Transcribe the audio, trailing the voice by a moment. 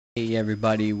Hey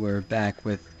everybody, we're back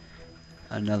with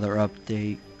another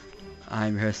update.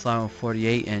 I'm here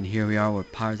Slime48 and here we are with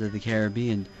Pirates of the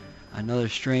Caribbean. Another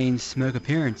strange smoke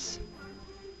appearance.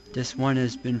 This one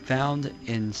has been found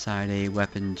inside a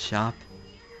weapon shop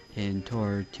in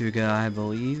Tortuga, I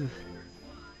believe.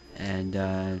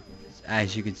 And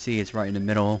as you can see, it's right in the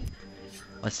middle.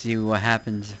 Let's see what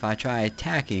happens if I try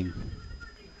attacking.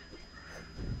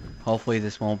 Hopefully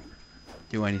this won't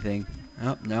do anything.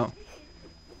 Oh, no.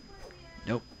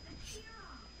 Nope.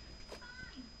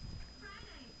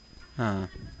 Huh.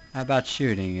 How about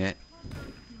shooting it?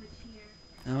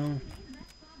 No.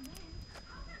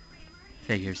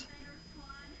 Figures.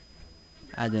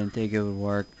 I didn't think it would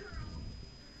work.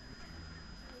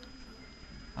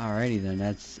 Alrighty then,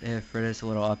 that's it for this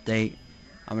little update.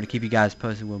 I'm going to keep you guys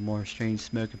posted with more strange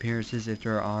smoke appearances if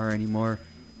there are any more.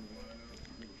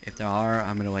 If there are,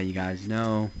 I'm going to let you guys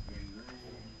know.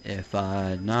 If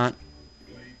not,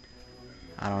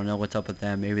 I don't know what's up with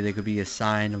them. Maybe they could be a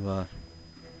sign of a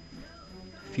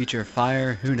future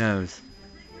fire. Who knows?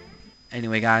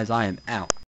 Anyway guys, I am out.